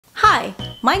Hi,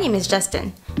 my name is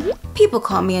Justin. People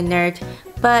call me a nerd,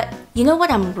 but you know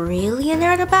what I'm really a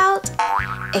nerd about?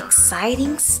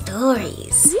 Exciting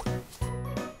stories.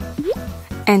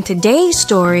 And today's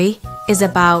story is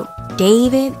about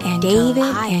David and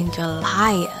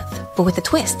Goliath, but with a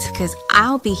twist, because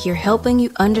I'll be here helping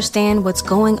you understand what's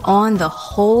going on the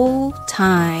whole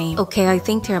time. Okay, I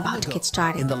think they're about to get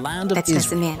started. In the land of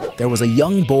Israel, there was a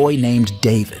young boy named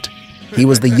David. He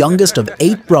was the youngest of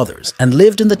 8 brothers and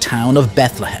lived in the town of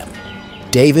Bethlehem.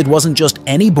 David wasn't just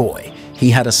any boy. He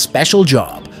had a special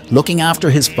job, looking after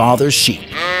his father's sheep.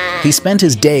 He spent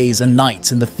his days and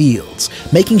nights in the fields,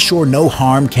 making sure no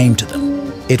harm came to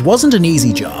them. It wasn't an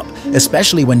easy job,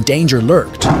 especially when danger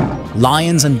lurked.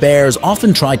 Lions and bears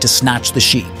often tried to snatch the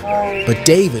sheep, but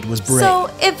David was brave. So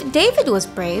if David was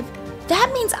brave, that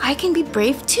means I can be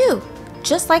brave too,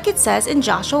 just like it says in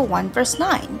Joshua 1 verse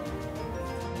 9.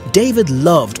 David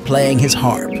loved playing his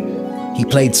harp. He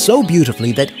played so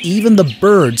beautifully that even the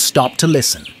birds stopped to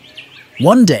listen.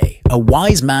 One day, a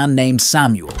wise man named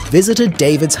Samuel visited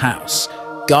David's house.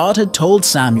 God had told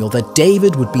Samuel that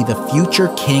David would be the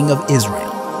future king of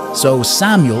Israel. So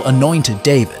Samuel anointed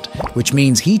David, which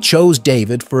means he chose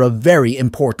David for a very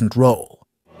important role.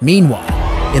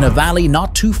 Meanwhile, in a valley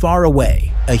not too far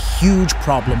away, a huge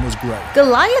problem was growing.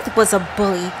 Goliath was a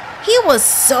bully. He was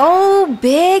so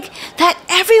big that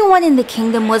everyone in the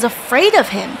kingdom was afraid of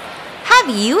him.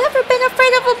 Have you ever been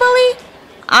afraid of a bully?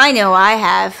 I know I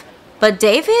have. But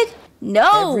David?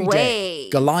 No Every way. day,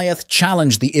 Goliath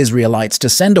challenged the Israelites to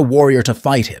send a warrior to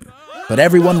fight him, but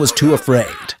everyone was too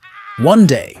afraid. One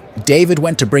day, David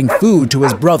went to bring food to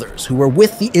his brothers who were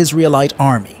with the Israelite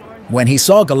army. When he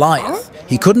saw Goliath,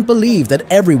 he couldn't believe that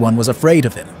everyone was afraid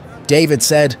of him. David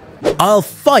said, "I'll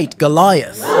fight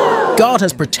Goliath. God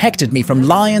has protected me from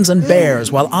lions and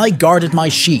bears while I guarded my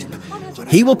sheep.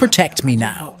 He will protect me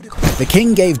now." The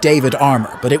king gave David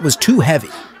armor, but it was too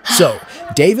heavy. So,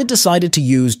 David decided to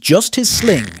use just his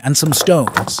sling and some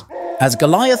stones. As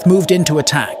Goliath moved in to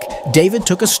attack, David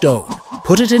took a stone,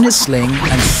 put it in his sling,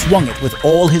 and swung it with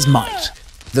all his might.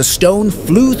 The stone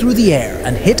flew through the air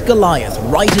and hit Goliath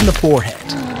right in the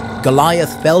forehead.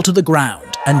 Goliath fell to the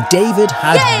ground, and David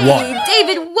had won.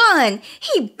 David won!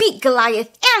 He beat Goliath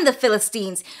and the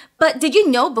Philistines. But did you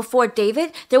know before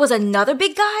David, there was another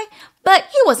big guy? But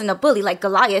he wasn't a bully like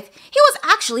Goliath. He was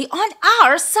actually on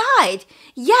our side.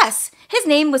 Yes, his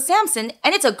name was Samson,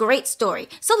 and it's a great story.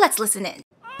 So let's listen in.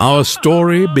 Our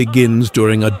story begins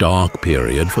during a dark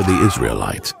period for the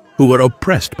Israelites, who were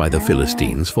oppressed by the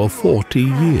Philistines for 40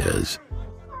 years.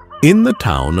 In the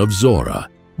town of Zorah,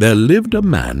 there lived a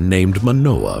man named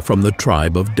Manoah from the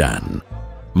tribe of Dan.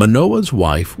 Manoah's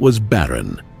wife was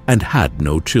barren and had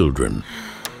no children.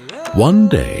 One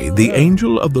day, the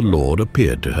angel of the Lord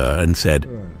appeared to her and said,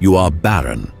 "You are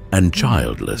barren and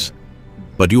childless,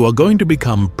 but you are going to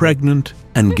become pregnant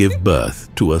and give birth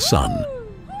to a son.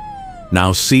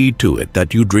 Now see to it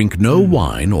that you drink no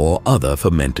wine or other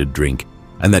fermented drink,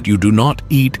 and that you do not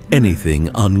eat anything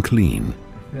unclean.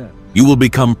 You will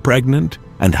become pregnant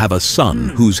and have a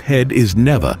son whose head is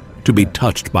never to be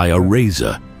touched by a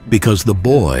razor, because the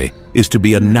boy is to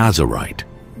be a Nazirite,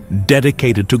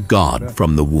 dedicated to God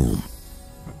from the womb.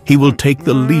 He will take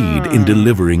the lead in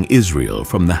delivering Israel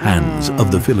from the hands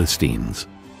of the Philistines."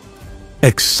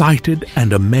 Excited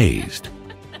and amazed,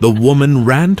 the woman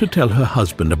ran to tell her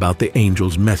husband about the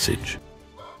angel's message.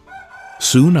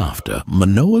 Soon after,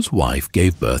 Manoah's wife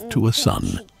gave birth to a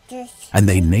son, and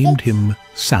they named him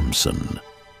Samson.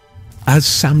 As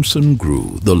Samson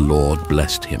grew, the Lord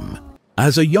blessed him.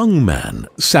 As a young man,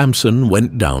 Samson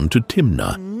went down to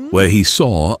Timnah, where he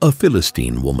saw a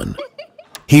Philistine woman.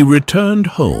 He returned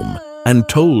home and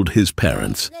told his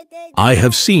parents, "I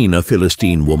have seen a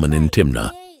Philistine woman in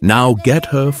Timnah. Now get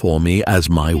her for me as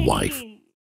my wife."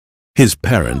 His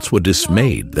parents were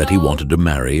dismayed that he wanted to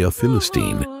marry a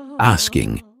Philistine,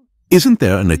 asking, "Isn't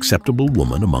there an acceptable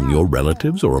woman among your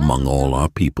relatives or among all our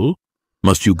people?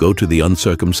 Must you go to the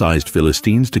uncircumcised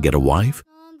Philistines to get a wife?"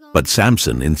 But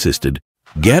Samson insisted,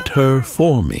 "Get her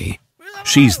for me.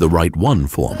 She's the right one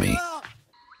for me."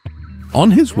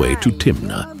 On his way to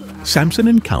Timnah, Samson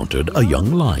encountered a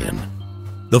young lion.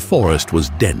 The forest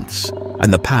was dense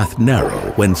and the path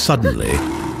narrow when suddenly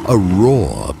a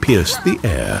roar pierced the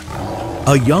air.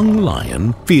 A young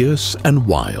lion, fierce and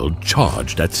wild,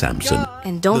 charged at Samson.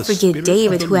 And don't forget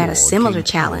David, who had a similar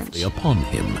challenge. Upon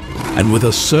him, and with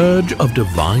a surge of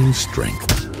divine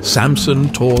strength, Samson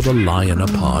tore the lion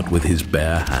apart with his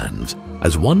bare hands,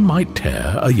 as one might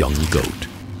tear a young goat.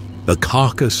 The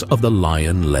carcass of the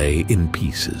lion lay in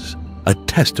pieces, a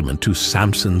testament to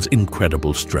Samson's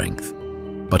incredible strength.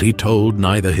 But he told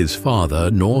neither his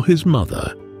father nor his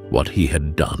mother what he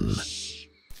had done.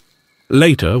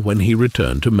 Later, when he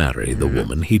returned to marry the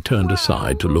woman, he turned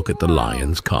aside to look at the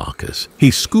lion's carcass.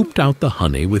 He scooped out the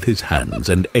honey with his hands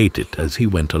and ate it as he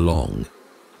went along.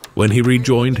 When he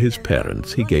rejoined his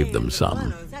parents, he gave them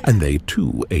some, and they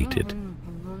too ate it.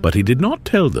 But he did not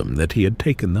tell them that he had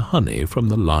taken the honey from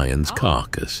the lion's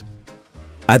carcass.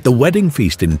 At the wedding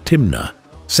feast in Timnah,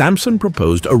 Samson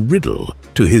proposed a riddle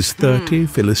to his 30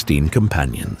 Philistine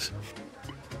companions.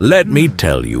 "Let me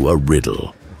tell you a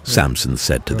riddle," Samson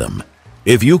said to them.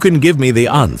 "If you can give me the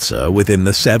answer within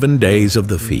the 7 days of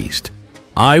the feast,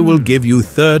 I will give you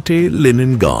 30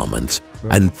 linen garments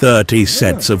and 30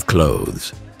 sets of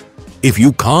clothes. If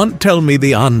you can't tell me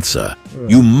the answer,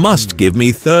 you must give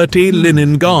me 30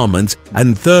 linen garments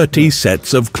and 30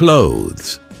 sets of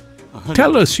clothes."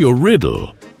 "Tell us your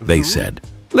riddle," they said.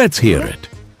 "Let's hear it."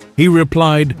 He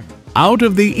replied, "Out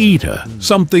of the eater,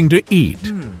 something to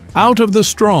eat. Out of the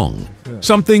strong,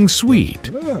 something sweet."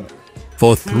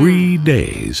 For 3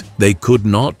 days they could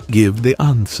not give the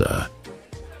answer.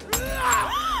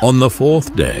 On the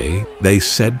 4th day, they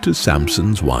said to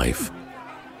Samson's wife,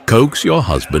 "Coax your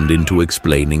husband into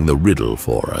explaining the riddle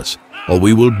for us, or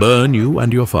we will burn you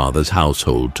and your father's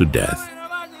household to death.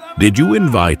 Did you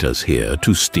invite us here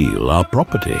to steal our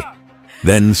property?"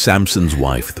 Then Samson's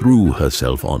wife threw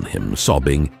herself on him,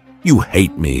 sobbing, "You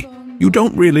hate me. You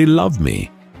don't really love me.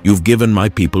 You've given my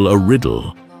people a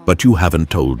riddle, but you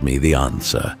haven't told me the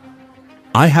answer."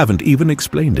 "I haven't even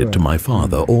explained it to my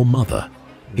father or mother,"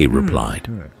 he replied.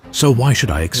 "So why should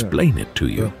I explain it to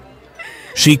you?"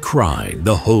 She cried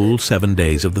the whole 7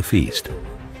 days of the feast.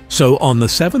 So on the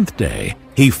 7th day,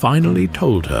 he finally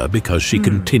told her because she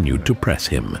continued to press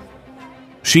him.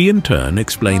 She in turn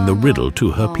explained the riddle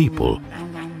to her people.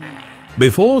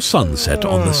 Before sunset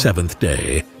on the 7th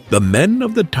day, the men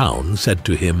of the town said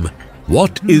to him,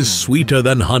 "What is sweeter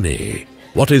than honey?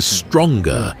 What is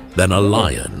stronger than a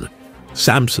lion?"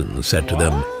 Samson said to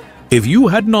them, "If you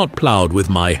had not plowed with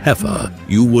my heifer,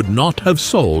 you would not have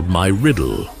solved my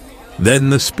riddle." Then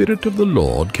the Spirit of the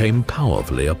Lord came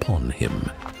powerfully upon him.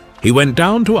 He went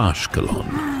down to Ashkelon,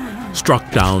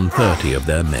 struck down 30 of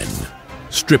their men,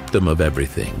 stripped them of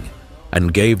everything,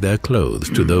 and gave their clothes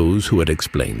to those who had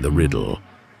explained the riddle.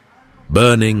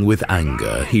 Burning with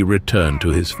anger, he returned to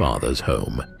his father's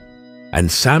home.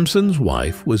 And Samson's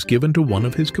wife was given to one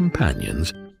of his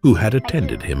companions who had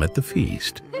attended him at the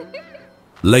feast.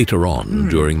 Later on,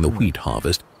 during the wheat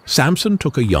harvest, Samson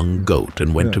took a young goat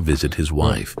and went to visit his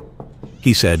wife.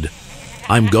 He said,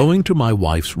 "I'm going to my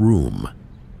wife's room,"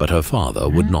 but her father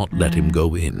would not let him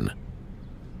go in.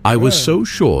 "I was so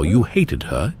sure you hated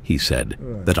her," he said,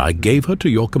 "that I gave her to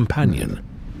your companion.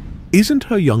 Isn't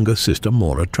her younger sister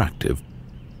more attractive?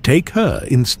 Take her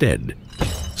instead."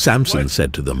 Samson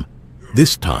said to them,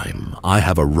 "This time I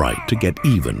have a right to get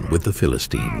even with the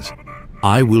Philistines.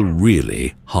 I will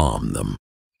really harm them."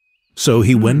 So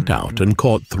he went out and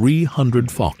caught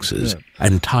 300 foxes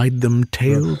and tied them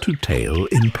tail to tail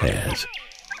in pairs.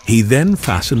 He then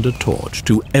fastened a torch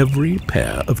to every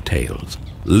pair of tails,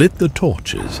 lit the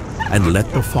torches, and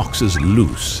let the foxes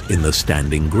loose in the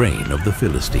standing grain of the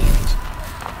Philistines.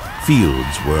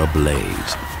 Fields were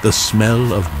ablaze, the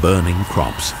smell of burning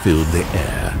crops filled the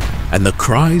air, and the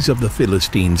cries of the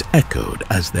Philistines echoed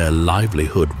as their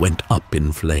livelihood went up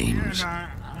in flames.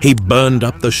 He burned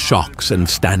up the shocks and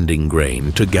standing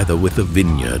grain together with the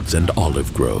vineyards and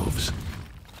olive groves.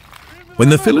 When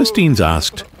the Philistines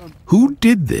asked, "Who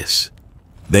did this?"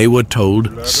 they were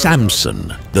told,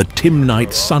 "Samson, the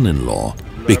Timnite son-in-law,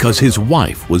 because his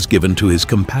wife was given to his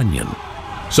companion."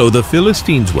 So the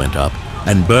Philistines went up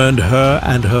and burned her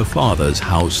and her father's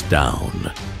house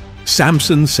down.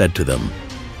 Samson said to them,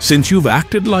 "Since you've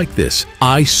acted like this,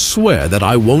 I swear that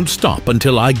I won't stop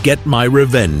until I get my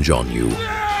revenge on you."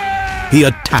 He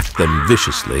attacked them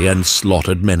viciously and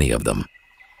slaughtered many of them.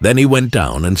 Then he went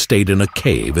down and stayed in a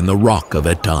cave in the rock of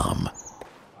Etam.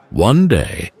 One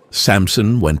day,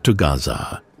 Samson went to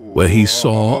Gaza, where he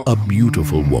saw a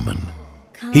beautiful woman.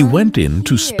 He went in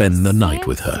to spend the night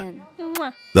with her.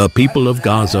 The people of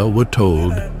Gaza were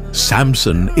told,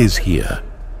 "Samson is here."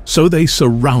 So they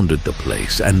surrounded the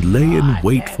place and lay in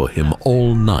wait for him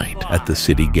all night at the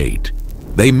city gate.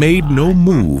 They made no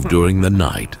move during the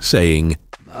night, saying,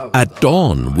 "At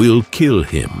dawn we'll kill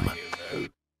him."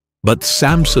 But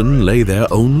Samson lay there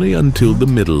only until the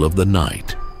middle of the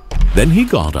night. Then he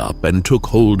got up and took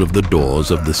hold of the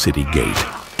doors of the city gate,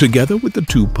 together with the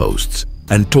 2 posts,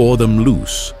 and tore them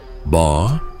loose,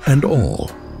 bar and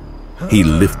all. He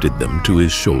lifted them to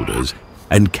his shoulders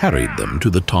and carried them to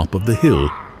the top of the hill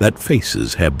that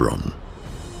faces Hebron.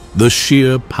 The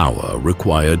sheer power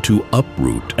required to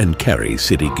uproot and carry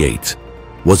city gates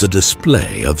was a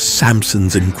display of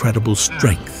Samson's incredible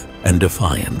strength and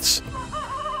defiance.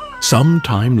 Some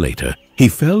time later, he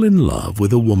fell in love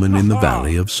with a woman in the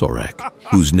valley of Sorek,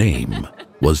 whose name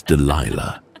was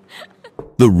Delilah.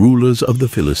 The rulers of the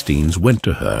Philistines went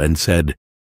to her and said,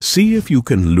 "See if you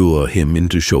can lure him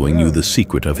into showing you the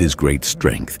secret of his great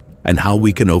strength, and how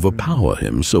we can overpower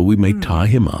him so we may tie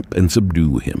him up and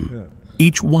subdue him.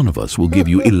 Each one of us will give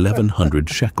you 1,100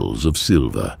 shekels of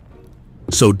silver."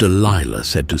 So Delilah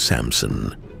said to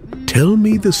Samson, "Tell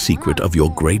me the secret of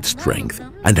your great strength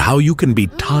and how you can be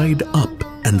tied up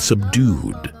and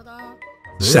subdued."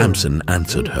 Samson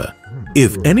answered her,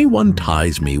 "If anyone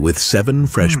ties me with 7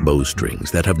 fresh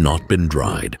bowstrings that have not been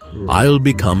dried, I'll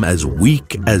become as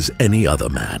weak as any other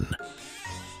man."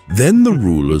 Then the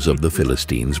rulers of the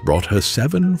Philistines brought her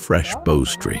 7 fresh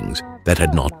bowstrings that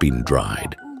had not been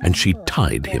dried, and she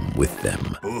tied him with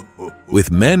them.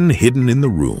 With men hidden in the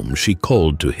room, she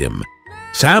called to him,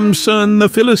 "Samson, the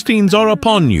Philistines are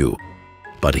upon you."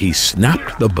 But he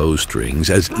snapped the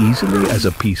bowstrings as easily as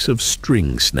a piece of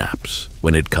string snaps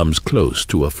when it comes close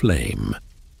to a flame.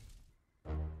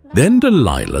 Then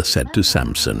Delilah said to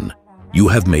Samson, "You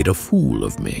have made a fool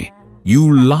of me.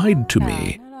 You lied to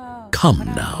me. Come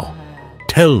now,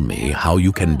 tell me how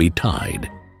you can be tied."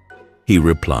 He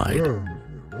replied,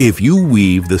 "If you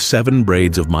weave the 7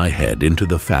 braids of my head into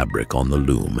the fabric on the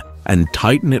loom and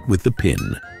tighten it with the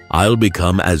pin, I'll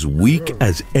become as weak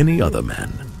as any other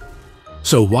man."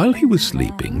 So while he was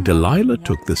sleeping, Delilah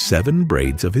took the 7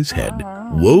 braids of his head,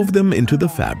 wove them into the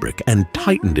fabric, and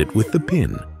tightened it with the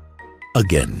pin.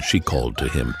 Again she called to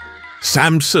him,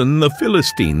 "Samson, the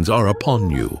Philistines are upon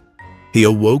you." He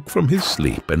awoke from his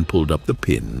sleep and pulled up the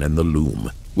pin and the loom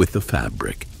with the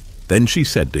fabric. Then she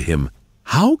said to him,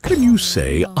 "How can you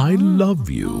say, 'I love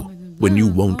you,' when you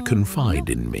won't confide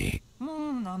in me?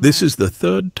 This is the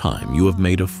 3rd time you have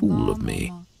made a fool of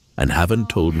me, and haven't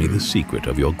told me the secret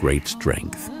of your great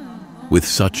strength." With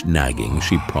such nagging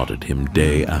she prodded him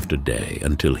day after day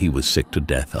until he was sick to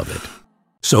death of it.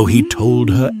 So he told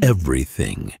her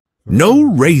everything. "No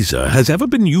razor has ever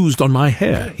been used on my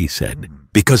hair," he said,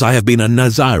 "because I have been a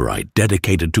Nazirite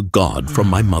dedicated to God from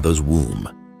my mother's womb.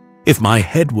 If my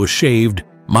head were shaved,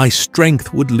 my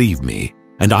strength would leave me,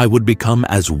 and I would become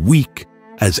as weak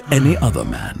as any other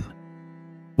man."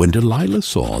 When Delilah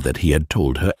saw that he had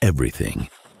told her everything,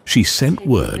 she sent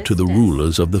word to the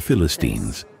rulers of the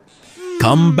Philistines,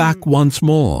 "Come back once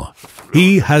more.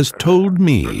 He has told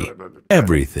me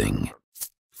everything."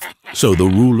 So the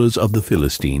rulers of the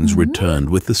Philistines returned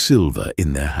with the silver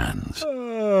in their hands.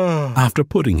 After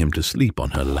putting him to sleep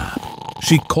on her lap,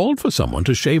 she called for someone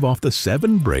to shave off the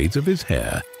 7 braids of his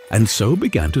hair, and so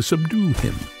began to subdue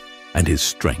him, and his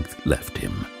strength left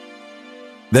him.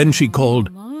 Then she called,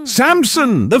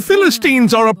 "Samson, the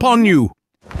Philistines are upon you."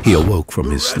 He awoke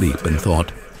from his sleep and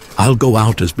thought, "I'll go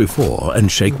out as before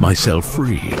and shake myself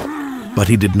free." But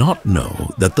he did not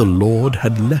know that the Lord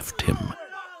had left him.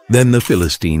 Then the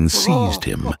Philistines seized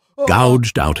him,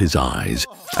 gouged out his eyes,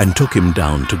 and took him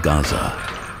down to Gaza.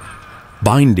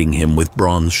 Binding him with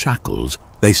bronze shackles,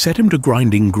 they set him to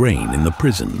grinding grain in the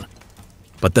prison.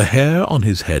 But the hair on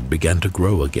his head began to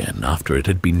grow again after it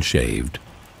had been shaved.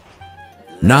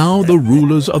 Now the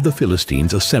rulers of the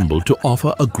Philistines assembled to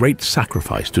offer a great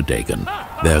sacrifice to Dagon,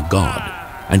 their god,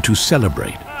 and to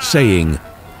celebrate, saying,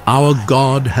 "Our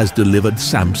God has delivered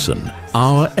Samson,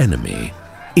 our enemy,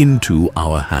 into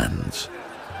our hands."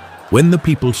 When the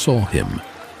people saw him,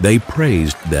 they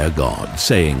praised their God,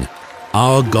 saying,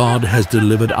 "Our God has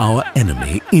delivered our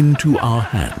enemy into our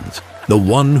hands, the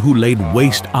one who laid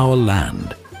waste our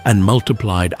land and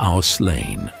multiplied our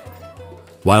slain."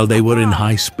 While they were in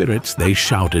high spirits, they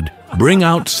shouted, "Bring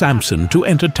out Samson to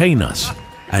entertain us,"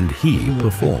 and he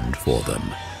performed for them.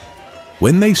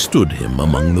 When they stood him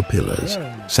among the pillars,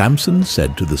 Samson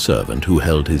said to the servant who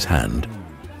held his hand,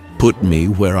 "Put me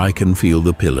where I can feel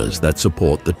the pillars that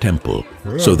support the temple,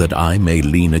 so that I may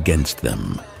lean against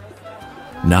them."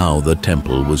 Now the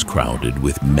temple was crowded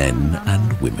with men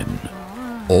and women.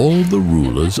 All the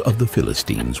rulers of the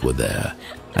Philistines were there,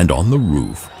 and on the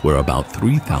roof were about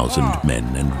 3,000 men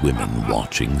and women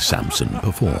watching Samson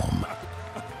perform.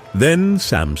 Then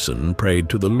Samson prayed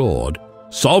to the Lord,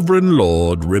 "Sovereign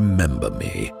Lord, remember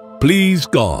me. Please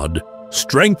God,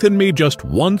 strengthen me just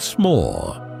once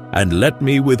more, and let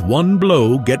me with one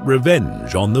blow get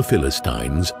revenge on the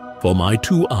Philistines for my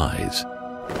 2 eyes."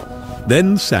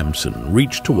 Then Samson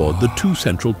reached toward the 2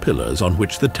 central pillars on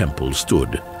which the temple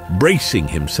stood, bracing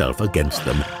himself against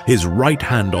them, his right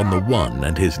hand on the one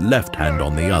and his left hand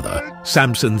on the other.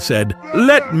 Samson said,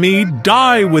 "Let me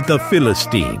die with the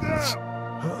Philistines."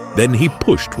 Then he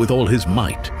pushed with all his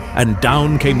might, and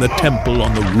down came the temple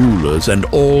on the rulers and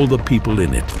all the people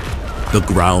in it. The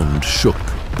ground shook,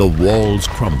 the walls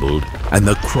crumbled, and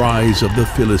the cries of the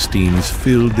Philistines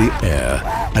filled the air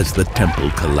as the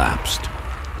temple collapsed.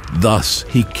 Thus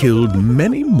he killed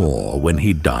many more when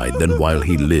he died than while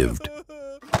he lived.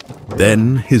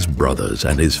 Then his brothers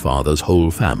and his father's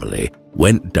whole family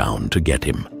went down to get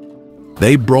him.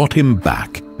 They brought him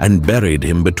back and buried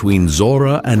him between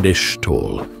Zorah and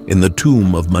Eshtaol in the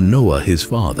tomb of Manoah his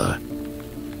father.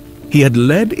 He had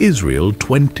led Israel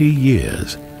 20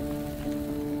 years.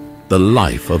 The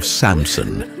life of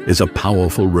Samson is a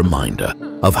powerful reminder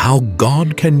of how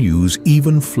God can use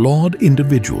even flawed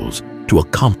individuals to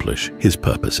accomplish his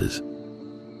purposes.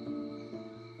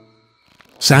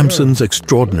 Samson's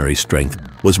extraordinary strength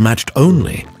was matched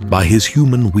only by his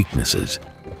human weaknesses.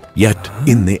 Yet,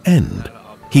 in the end,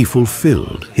 he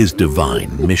fulfilled his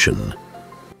divine mission.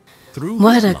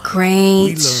 What a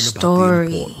great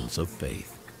story.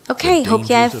 Okay, hope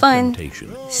you had fun.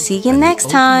 See you next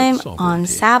time on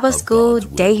Sabbath School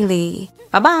Daily.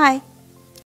 Bye-bye.